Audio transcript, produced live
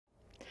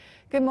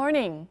Good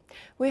morning.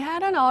 We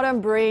had an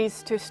autumn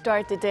breeze to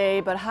start the day,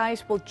 but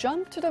highs will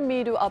jump to the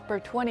mid to upper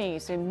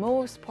 20s in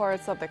most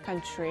parts of the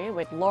country,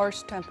 with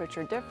large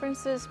temperature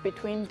differences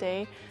between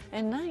day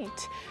and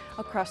night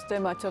across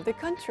much of the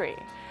country.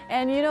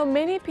 And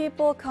many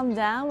people come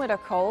down with a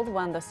cold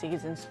when the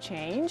seasons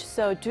change,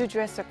 so do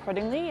dress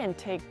accordingly and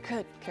take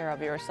good care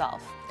of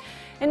yourself.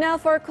 And now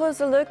for a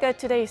closer look at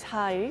today's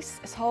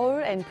highs. Seoul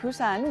and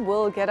Busan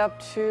will get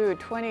up to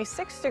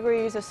 26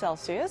 degrees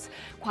Celsius.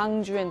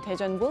 Gwangju and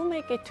Daejeon will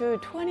make it to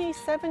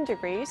 27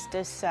 degrees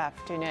this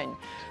afternoon.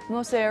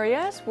 Most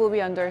areas will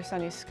be under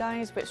sunny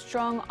skies with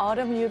strong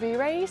autumn UV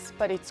rays,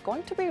 but it's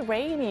going to be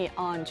rainy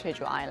on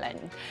Jeju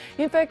Island.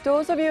 In fact,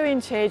 those of you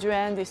in Jeju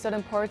and the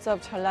southern parts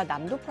of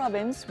Jeollanam-do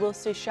Province will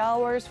see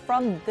showers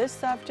from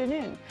this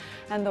afternoon.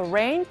 And the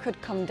rain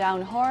could come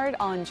down hard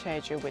on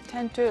Jeju with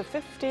 10 to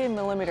 50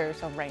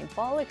 millimeters of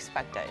rainfall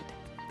expected.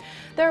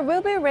 There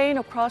will be rain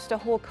across the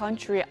whole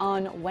country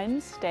on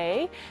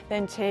Wednesday.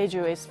 Then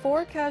Jeju is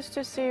forecast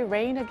to see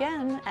rain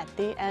again at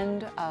the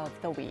end of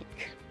the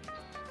week.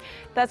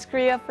 That's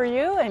Korea for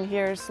you, and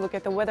here's a look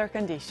at the weather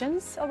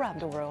conditions around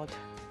the world.